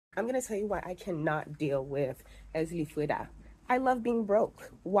I'm going to tell you why I cannot deal with Erzulie Freda. I love being broke.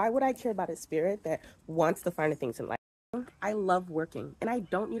 Why would I care about a spirit that wants the finer things in life? I love working, and I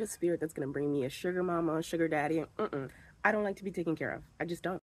don't need a spirit that's going to bring me a sugar mama, sugar daddy. I don't like to be taken care of. I just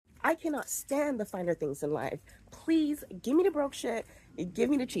don't. I cannot stand the finer things in life. Please give me the broke shit, give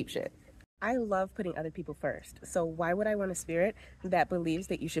me the cheap shit. I love putting other people first. So why would I want a spirit that believes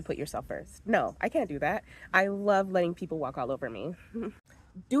that you should put yourself first? No, I can't do that. I love letting people walk all over me.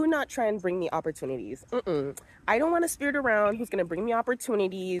 Do not try and bring me opportunities. I don't want a spirit around who's going to bring me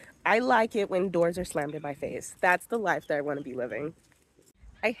opportunities. I like it when doors are slammed in my face. That's the life that I want to be living.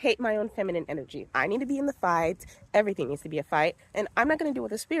 I hate my own feminine energy. I need to be in the fight. Everything needs to be a fight. And I'm not going to deal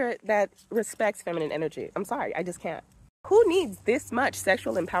with a spirit that respects feminine energy. I'm sorry, I just can't. Who needs this much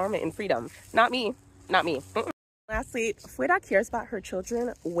sexual empowerment and freedom? Not me. Not me. Lastly, Freda cares about her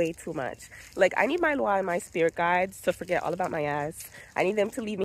children way too much. Like, I need my Loa and my spirit guides to forget all about my ass. I need them to leave me